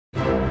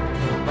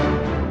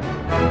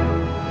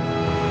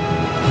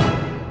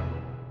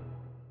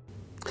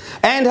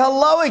And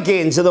hello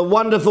again to the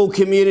wonderful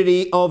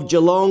community of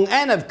Geelong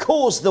and of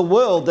course the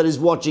world that is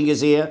watching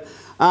us here.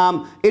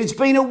 It's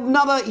been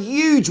another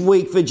huge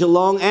week for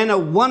Geelong and a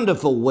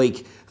wonderful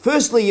week.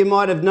 Firstly, you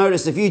might have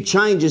noticed a few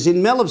changes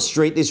in Malop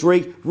Street this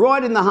week,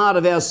 right in the heart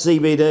of our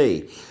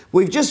CBD.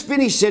 We've just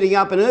finished setting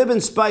up an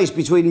urban space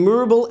between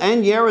Moorabool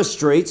and Yarra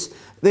Streets.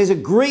 There's a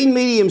green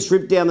medium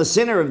strip down the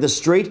centre of the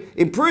street,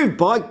 improved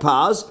bike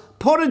paths,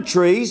 potted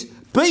trees,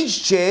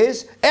 beach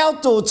chairs,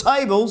 outdoor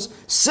tables,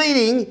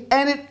 seating,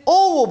 and it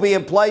all will be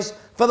in place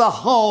for the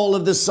whole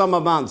of the summer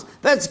months.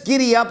 That's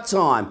giddy up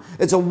time.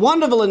 It's a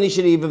wonderful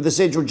initiative of the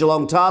Central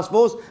Geelong Task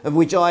Force, of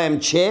which I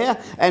am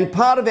chair, and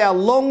part of our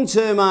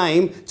long-term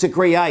aim to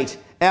create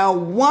our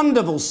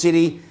wonderful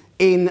city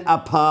in a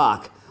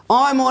park.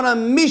 I'm on a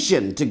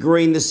mission to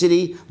green the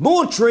city,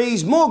 more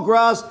trees, more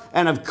grass,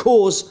 and of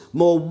course,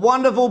 more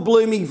wonderful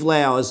blooming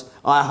flowers.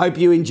 I hope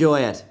you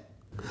enjoy it.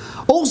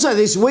 Also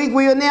this week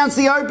we announced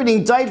the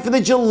opening date for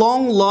the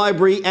Geelong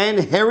Library and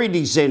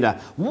Heritage Centre.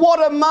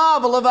 What a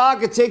marvel of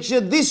architecture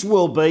this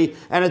will be,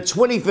 and a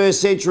 21st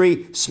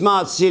century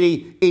smart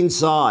city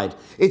inside.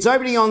 It's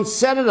opening on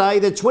Saturday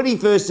the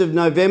 21st of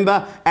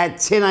November at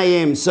 10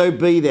 AM, so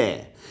be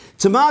there.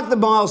 To mark the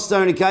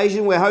milestone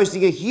occasion, we're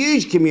hosting a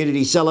huge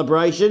community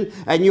celebration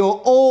and you're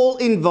all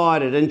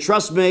invited, and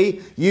trust me,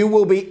 you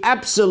will be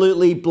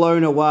absolutely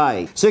blown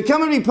away. So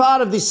come and be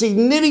part of this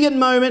significant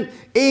moment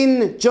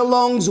in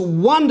Geelong's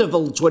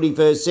wonderful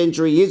 21st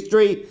century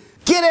history.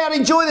 Get out,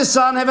 enjoy the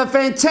sun, have a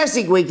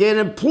fantastic weekend,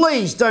 and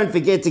please don't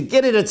forget to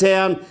get into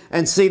town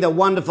and see the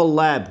wonderful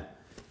lab.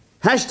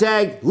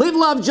 Hashtag Live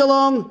Love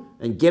Geelong,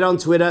 and get on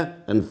Twitter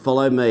and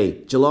follow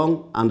me,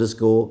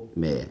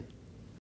 Geelong_Mayor.